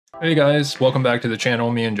Hey guys, welcome back to the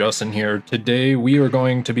channel. Me and Justin here. Today we are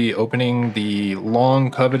going to be opening the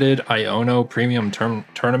long coveted Iono Premium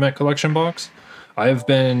Tournament Collection box. I've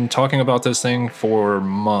been talking about this thing for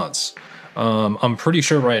months. I'm pretty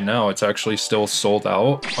sure right now it's actually still sold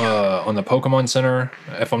out on the Pokemon Center,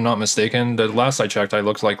 if I'm not mistaken. The last I checked, I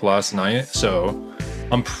looked like last night, so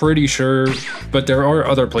I'm pretty sure, but there are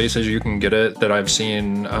other places you can get it that I've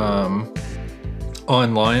seen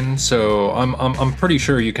online, so I'm pretty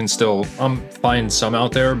sure you can still find some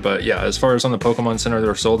out there, but yeah, as far as on the Pokemon Center,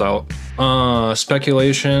 they're sold out.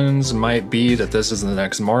 Speculations might be that this is the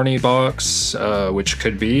next Marnie box, which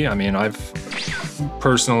could be. I mean, I've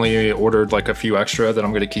personally ordered like a few extra that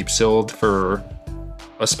I'm going to keep sealed for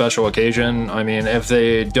a special occasion. I mean, if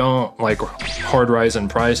they don't like hard rise in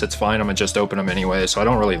price, it's fine. I'm gonna just open them anyway, so I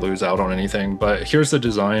don't really lose out on anything. But here's the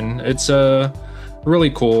design. It's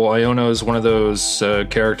really cool. Iono is one of those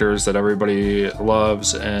characters that everybody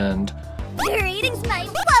loves, and greetings, my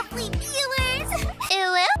lovely viewers.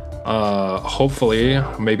 hopefully,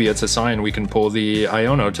 maybe it's a sign we can pull the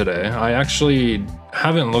Iono today. I actually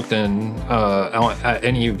haven't looked in at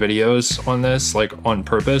any videos on this, like on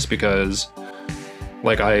purpose, because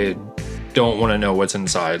like I don't want to know what's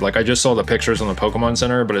inside. Like I just saw the pictures on the Pokemon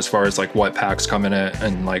Center, but as far as like what packs come in it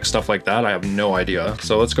and like stuff like that, I have no idea.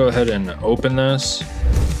 So let's go ahead and open this.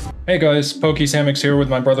 Hey guys, PokeSamix here with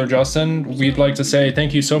my brother Justin. We'd like to say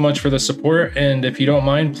thank you so much for the support, and if you don't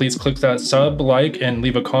mind, please click that sub, like, and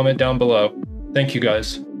leave a comment down below. Thank you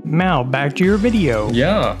guys. Now back to your video.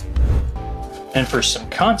 Yeah. And for some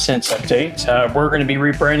content updates, we're going to be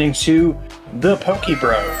rebranding to the Poke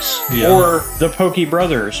Bros, or the Poke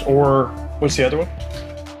Brothers, or what's the other one?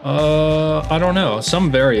 I don't know,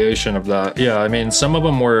 some variation of that. Yeah, I mean, some of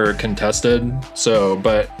them were contested, so,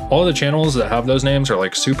 but all the channels that have those names are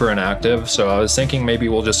like super inactive, so I was thinking maybe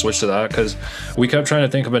we'll just switch to that, because we kept trying to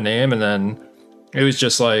think of a name, and then it was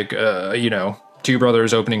just like, you know, two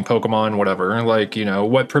brothers opening Pokemon, whatever. Like, you know,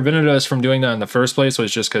 what prevented us from doing that in the first place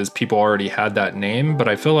was just because people already had that name, but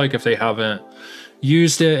I feel like if they haven't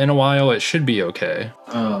used it in a while, it should be okay.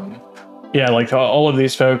 Yeah, like all of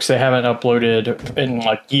these folks, they haven't uploaded in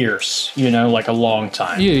like years, you know, like a long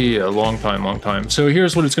time. Yeah, long time. So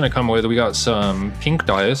here's what it's going to come with. We got some pink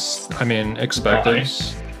dice, I mean, expected.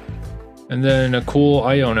 Nice. And then a cool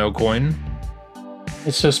Iono coin.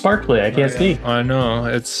 It's so sparkly, I can't see. I know,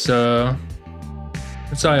 it's Iono.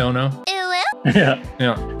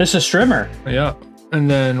 Yeah. It's a strimmer. Yeah. And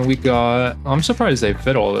then we got, I'm surprised they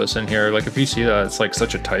fit all this in here. Like if you see that, it's like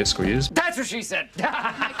such a tight squeeze. That's what she said.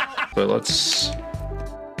 But let's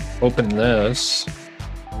open this.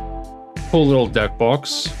 Cool little deck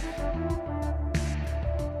box.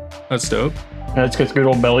 That's dope. It's got good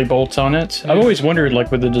old belly bolts on it. I've always wondered, like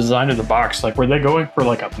with the design of the box, like were they going for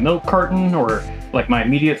like a milk carton, or like my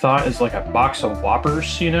immediate thought is like a box of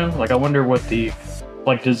Whoppers, you know? Like I wonder what the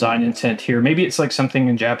like design intent here. Maybe it's like something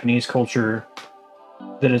in Japanese culture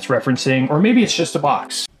that it's referencing, or maybe it's just a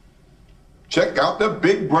box. Check out the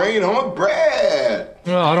big brain on bread.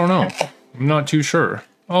 Well, I don't know. I'm not too sure.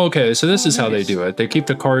 Okay, so this is how they do it. They keep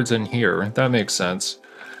the cards in here. That makes sense.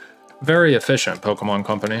 Very efficient, Pokemon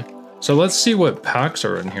Company. So let's see what packs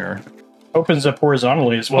are in here. Opens up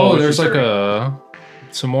horizontally as well. Oh, there's like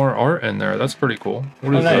some more art in there. That's pretty cool.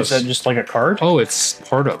 What is nice. this? Is that just like a card? Oh, it's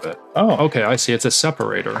part of it. Oh. Okay, I see. It's a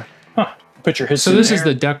separator. Huh. Put your hits So in this there. is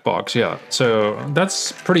the deck box, yeah. So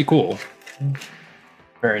that's pretty cool.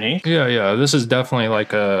 Very neat. Yeah. This is definitely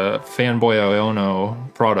like a fanboy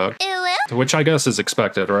Iono product, which I guess is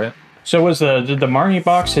expected, right? So was did the Marnie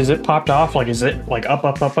box, has it popped off? Like, is it like up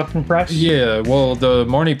in price? Yeah, well, the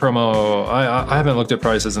Marnie promo, I haven't looked at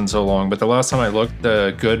prices in so long, but the last time I looked,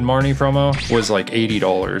 the good Marnie promo was like $80,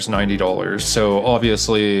 $90. So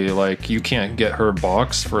obviously, like, you can't get her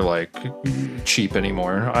box for like cheap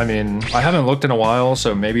anymore. I mean, I haven't looked in a while,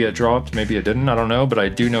 so maybe it dropped, maybe it didn't, I don't know, but I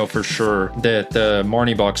do know for sure that the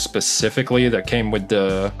Marnie box specifically that came with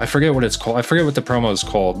the, I forget what it's called, I forget what the promo is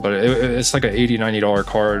called, but it's like an $80, $90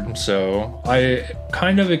 card. So I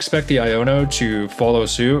kind of expect the Iono to follow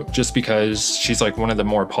suit just because she's like one of the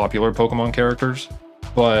more popular Pokemon characters.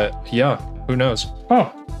 But yeah, who knows?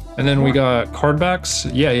 Oh. And then we got card backs.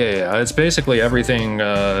 Yeah. It's basically everything,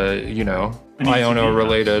 you know, Iono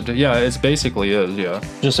related. Yeah, it's basically is, yeah.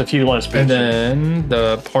 Just a few less bits. And then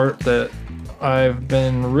the part that I've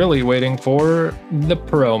been really waiting for the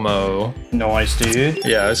promo. Nice, dude.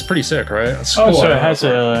 Yeah, it's pretty sick, right? It's Oh, cool. so it has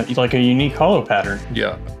a like a unique hollow pattern.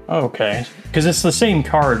 Yeah. Oh, okay. Because it's the same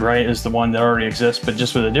card, right, as the one that already exists, but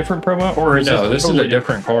just with a different promo? Or is No, it this is totally a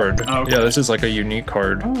different card. Oh, okay. Yeah, this is like a unique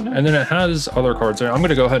card. Oh, nice. And then it has other cards there. I'm going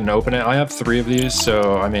to go ahead and open it. I have 3 of these,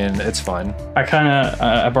 so I mean, it's fine. I kind of,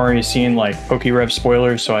 I've already seen like PokeRev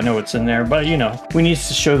spoilers, so I know what's in there. But, you know, we need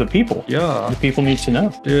to show the people. Yeah. The people need to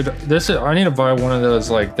know. Dude, I need to buy one of those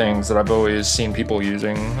like things that I've always seen people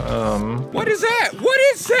using. What is that? What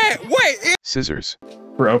is that? Wait. Scissors.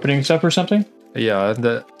 For opening stuff or something? Yeah,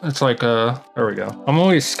 it's like there we go. I'm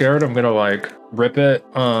always scared I'm gonna like rip it.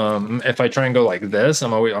 If I try and go like this,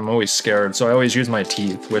 I'm always scared. So I always use my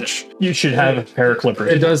teeth, which You should have a pair of clippers.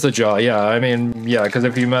 it does the job. Yeah, I mean, yeah, because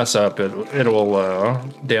if you mess up, it'll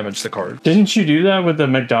damage the card. Didn't you do that with the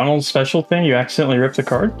McDonald's special thing? You accidentally ripped the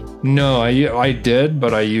card? No, I did,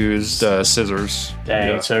 but I used scissors. Dang,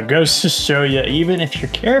 Yeah. so it goes to show you, even if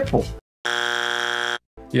you're careful,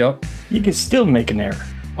 Yep. you can still make an error.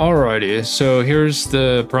 Alrighty, so here's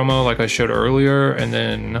the promo like I showed earlier, and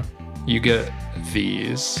then you get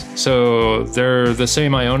these. So they're the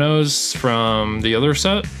same Ionos from the other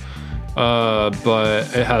set,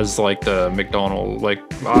 but it has like the McDonald, like,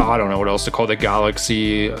 I don't know what else to call the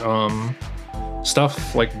Galaxy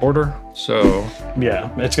stuff, like border. So Yeah,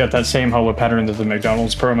 it's got that same hollow pattern that the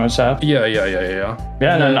McDonald's promos have. yeah.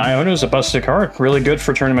 Yeah, and then Iono's a busted card. Really good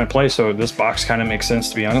for tournament play, so this box kind of makes sense,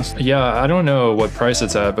 to be honest. Yeah, I don't know what price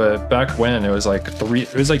it's at, but back when it was like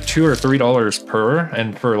 $2 or $3 per,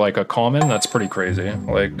 and for like a common, that's pretty crazy.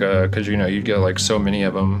 Like, cause you know, you'd get like so many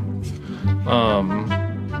of them.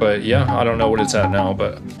 But yeah, I don't know what it's at now,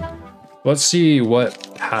 but let's see what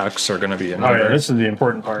packs are gonna be in Oh here. yeah, this is the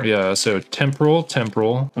important part. Yeah, so Temporal,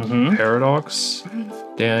 Paradox.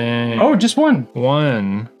 Dang. Oh, just one.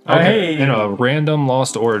 One. Oh, Okay, hey. in a random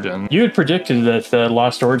Lost Origin. You had predicted that the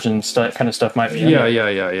Lost Origin kind of stuff might be in Yeah.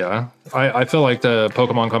 there. I feel like the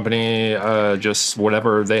Pokemon Company, just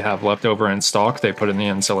whatever they have left over in stock, they put in the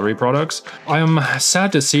ancillary products. I am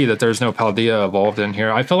sad to see that there's no Paldea evolved in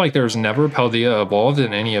here. I feel like there's never Paldea evolved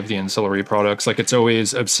in any of the ancillary products. Like, it's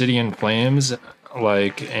always Obsidian Flames,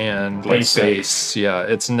 and base. Yeah,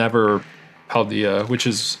 it's never Paldea, which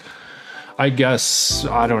is, I guess,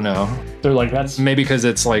 I don't know. They're like, that's Maybe because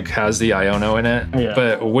it's like has the Iono in it. Yeah.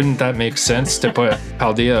 But wouldn't that make sense to put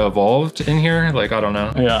Paldea evolved in here? Like, I don't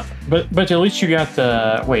know. yeah. But at least you got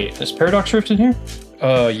the is Paradox Rift in here?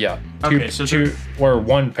 Yeah. Okay, so two or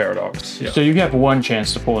one Paradox. Yeah. So you have one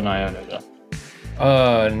chance to pull an Iono though.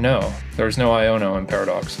 No. There's no Iono in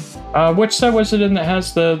Paradox. Which set was it in that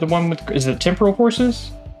has the one with, is it Temporal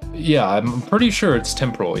Horses? Yeah, I'm pretty sure it's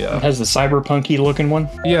Temporal, It yeah. has the cyberpunky looking one.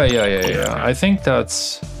 Yeah. I think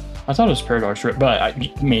that's... I thought it was Paradox Rift, but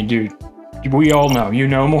I mean, dude, we all know. You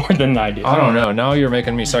know more than I do. I don't know. Now you're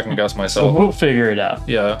making me second guess So myself. we'll figure it out.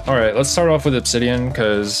 Yeah. All right, let's start off with Obsidian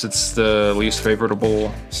because it's the least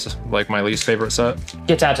favorable, like my least favorite set.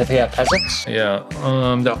 Get out of here, peasants. Yeah.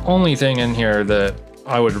 The only thing in here that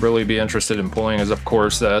I would really be interested in pulling is, of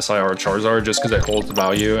course, the SIR Charizard, just because it holds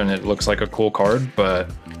value and it looks like a cool card. But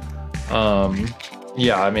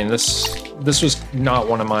yeah, I mean, this was not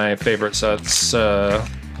one of my favorite sets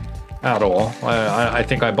at all. I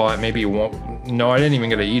think I bought maybe one. No, I didn't even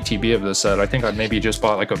get an ETB of this set. I think I maybe just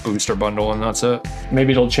bought like a booster bundle and that's it.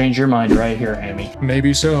 Maybe it'll change your mind right here, Amy.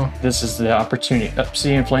 Maybe so. This is the opportunity.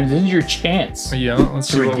 Obsidian Flames, this is your chance. Yeah, let's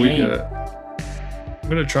see what we Redeem. get. I'm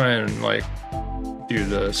gonna try and like do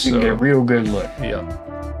this. You can get a real good look. Yeah.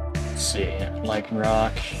 Let's see, like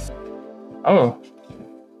rock. Oh.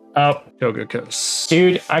 Togekiss.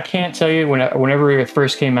 Dude, I can't tell you, whenever it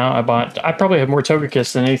first came out, I probably have more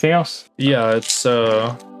Togekiss than anything else. Yeah, it's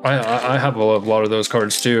I have a lot of those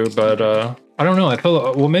cards too, but I don't know. I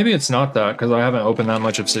feel well, maybe it's not that because I haven't opened that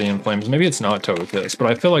much Obsidian Flames. Maybe it's not Togekiss,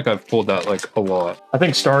 but I feel like I've pulled that like a lot. I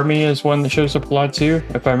think Starmie is one that shows up a lot too,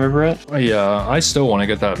 if I remember it. Yeah, I still want to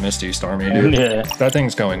get that Misty Starmie, dude. Yeah. That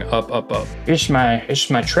thing's going up. It's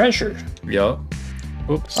my treasure. Yup.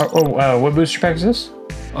 Oops. What booster pack is this?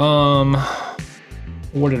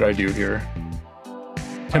 What did I do here?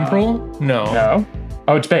 Temporal? No.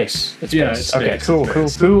 Oh, it's base. It's Yeah, base. it's Okay,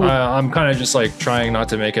 base, cool. I'm kind of just like trying not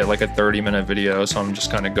to make it like a 30-minute video, so I'm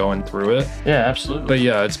just kind of going through it. Yeah, absolutely. But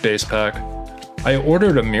yeah, it's base pack. I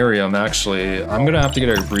ordered a Miriam, actually. I'm gonna have to get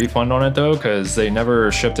a refund on it though, because they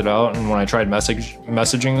never shipped it out. And when I tried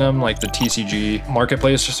messaging them, like the TCG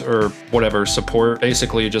marketplace or whatever support,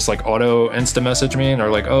 basically just like auto insta message me and are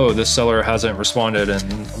like, oh, this seller hasn't responded in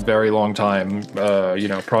a very long time. You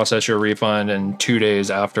know, process your refund. And 2 days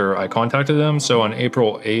after I contacted them. So on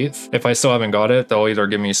April 8th, if I still haven't got it, they'll either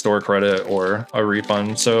give me store credit or a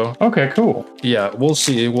refund. So okay, cool. yeah, we'll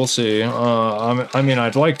see. We'll see. I mean,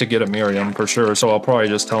 I'd like to get a Miriam for sure. So I'll probably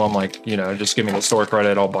just tell them, like, you know, just give me the store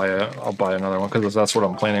credit. I'll buy another one because that's what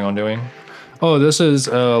I'm planning on doing. Oh, this is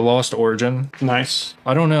Lost Origin. Nice.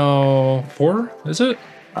 I don't know. 4? Is it?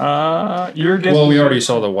 You're getting. Well, we already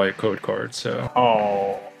saw the white code card, so.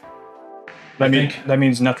 Oh. That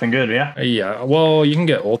means nothing good, yeah? Yeah. Well, you can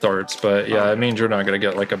get ult arts, but yeah, it means you're not gonna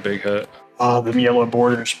get like a big hit. Oh, the yellow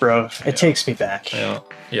borders, bro. It takes me back.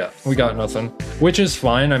 Yeah, we got nothing, which is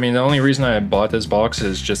fine. I mean, the only reason I bought this box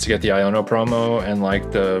is just to get the Iono promo and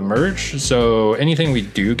like the merch. So anything we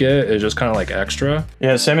do get is just kind of like extra.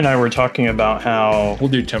 Yeah, Sam and I were talking about how we'll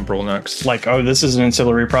do Temporal next. Like, oh, this is an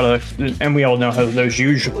ancillary product, and we all know how those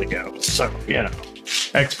usually go. So, you know,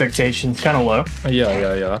 expectations kind of low.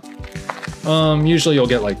 Yeah. Usually you'll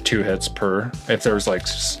get like 2 hits per. If there's like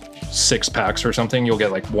 6 packs or something, you'll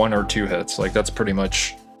get like 1 or 2 hits. Like that's pretty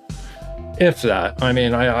much, if that. I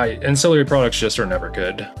mean, ancillary products just are never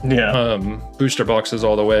good. Yeah. Booster boxes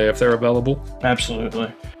all the way if they're available.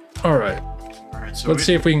 Absolutely. All right. So let's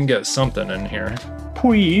see if we can get something in here.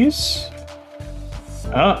 Please.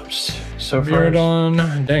 Oh, so far.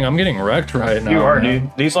 Dang, I'm getting wrecked right now. You are,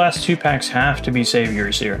 dude. These last 2 packs have to be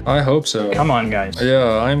saviors here. I hope so. Come on, guys.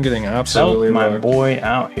 Yeah, I'm getting absolutely Help my wrecked. boy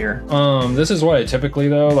out here. This is why I typically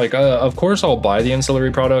though, like, of course I'll buy the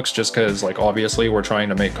ancillary products just because, like, obviously we're trying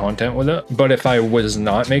to make content with it. But if I was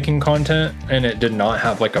not making content and it did not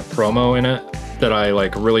have like a promo in it that I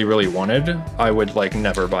like really wanted, I would like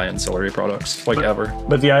never buy ancillary products, like ever.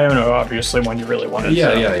 But the Iono, obviously, one you really wanted.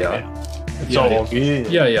 Yeah. It's all good.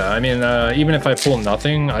 Yeah. I mean, even if I pull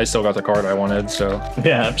nothing, I still got the card I wanted, so.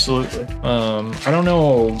 Yeah, absolutely. I don't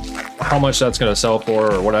know how much that's gonna sell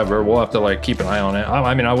for or whatever. We'll have to like keep an eye on it.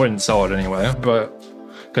 I mean, I wouldn't sell it anyway, but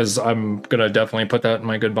because I'm gonna definitely put that in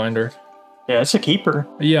my good binder. Yeah, it's a keeper.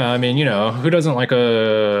 Yeah, I mean, you know, who doesn't like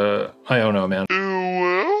a Iono, man?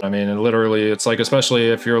 I mean, literally, it's like, especially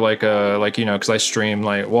if you're like, you know, because I stream,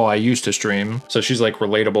 like, well, I used to stream, so she's like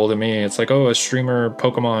relatable to me. It's like, oh, a streamer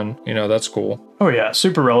Pokemon, you know, that's cool. Oh yeah,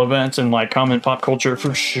 super relevant and like common pop culture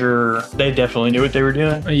for sure. They definitely knew what they were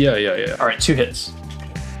doing. Yeah. All right, 2 hits.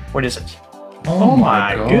 What is it? Oh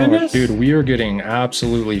my goodness, dude, we are getting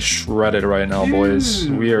absolutely shredded right now, boys.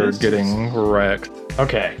 We are getting wrecked.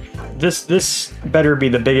 Okay. This better be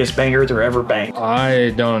the biggest banger they're ever banged. I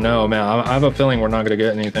don't know, man. I have a feeling we're not gonna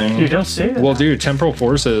get anything. You don't see it. Well, dude, Temporal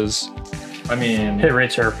Forces. I mean, hit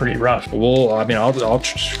rates are pretty rough. Well, I mean,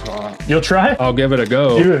 You'll try? I'll give it a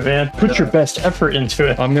go. Do it, man. Put your best effort into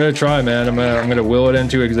it. I'm gonna try, man. I'm gonna will it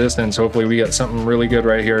into existence. Hopefully, we get something really good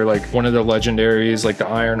right here, like one of the legendaries, like the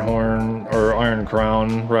Iron Horn or Iron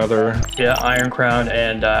Crown, rather. Yeah, Iron Crown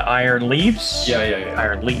and Iron Leaves. Yeah.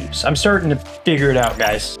 Iron Leaves. I'm starting to figure it out,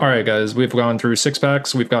 guys. All right, guys. We've gone through 6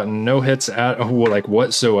 packs. We've gotten no hits at like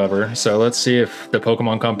whatsoever. So let's see if the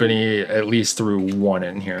Pokemon Company at least threw 1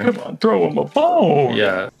 in here. Come on, throw him a bone.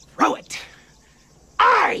 Yeah. Throw it.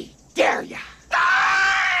 I dare ya.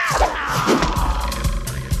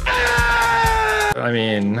 I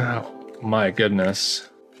mean, my goodness.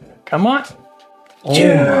 Come on. Oh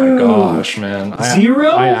my gosh, man. 0?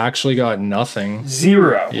 I actually got nothing.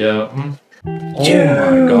 0. Yeah. Oh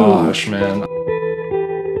my gosh, man.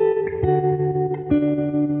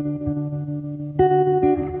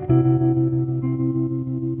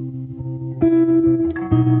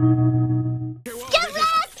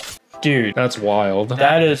 Dude, that's wild.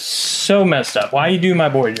 That is so messed up. Why you do my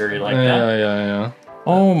boy dirty like that? Yeah.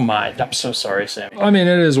 Oh my, I'm so sorry, Sammy. I mean,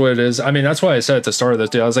 it is what it is. I mean, that's why I said at the start of this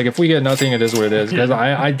deal, I was like, if we get nothing, it is what it is. Because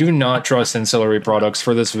I do not trust ancillary products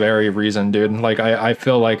for this very reason, dude. Like, I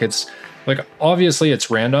feel like it's, like, obviously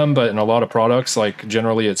it's random, but in a lot of products, like,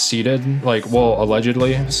 generally it's seeded, like, well,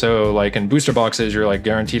 allegedly. So, like, in booster boxes, you're, like,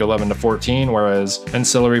 guaranteed 11 to 14, whereas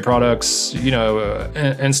ancillary products, you know,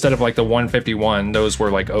 instead of, like, the 151, those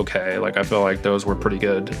were, like, okay. Like, I feel like those were pretty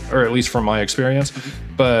good, or at least from my experience.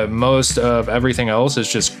 But most of everything else is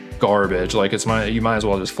just garbage. Like you might as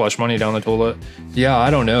well just flush money down the toilet. Yeah, I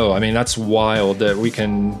don't know. I mean, that's wild that we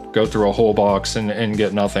can go through a whole box and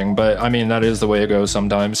get nothing. But I mean, that is the way it goes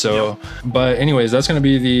sometimes. So, but anyways, that's going to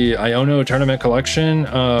be the Iono Tournament Collection.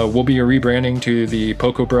 We'll be rebranding to the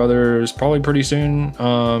Poco Brothers probably pretty soon.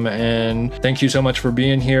 And thank you so much for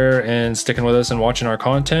being here and sticking with us and watching our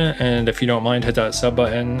content. And if you don't mind, hit that sub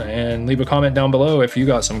button and leave a comment down below if you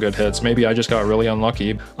got some good hits. Maybe I just got really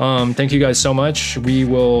unlucky. Thank you guys so much. We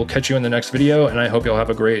will catch you in the next video, and I hope you'll have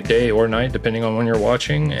a great day or night depending on when you're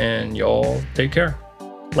watching, and y'all take care.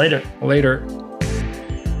 Later.